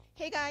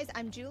Hey guys,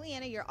 I'm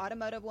Juliana, your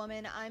automotive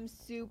woman. I'm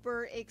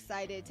super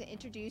excited to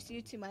introduce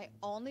you to my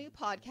all-new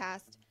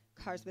podcast,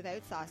 Cars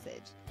Without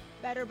Sausage.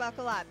 Better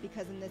buckle up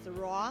because in this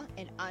raw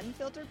and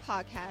unfiltered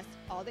podcast,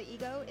 all the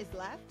ego is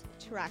left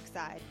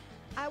trackside.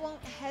 I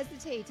won't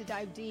hesitate to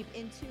dive deep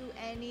into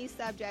any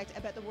subject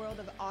about the world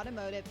of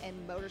automotive and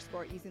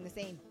motorsport using the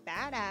same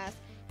badass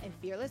and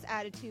fearless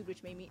attitude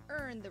which made me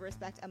earn the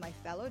respect of my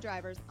fellow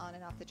drivers on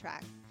and off the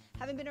track.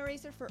 Having been a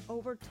racer for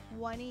over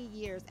 20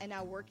 years and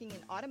now working in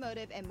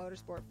automotive and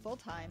motorsport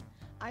full-time,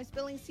 I'm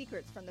spilling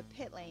secrets from the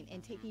pit lane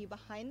and taking you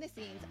behind the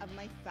scenes of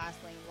my fast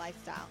lane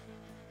lifestyle.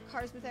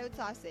 Cars without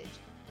sausage.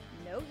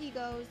 No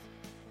egos,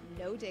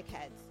 no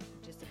dickheads,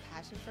 just a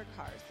passion for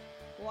cars.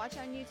 Watch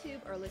on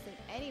YouTube or listen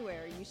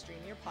anywhere you stream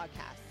your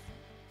podcast.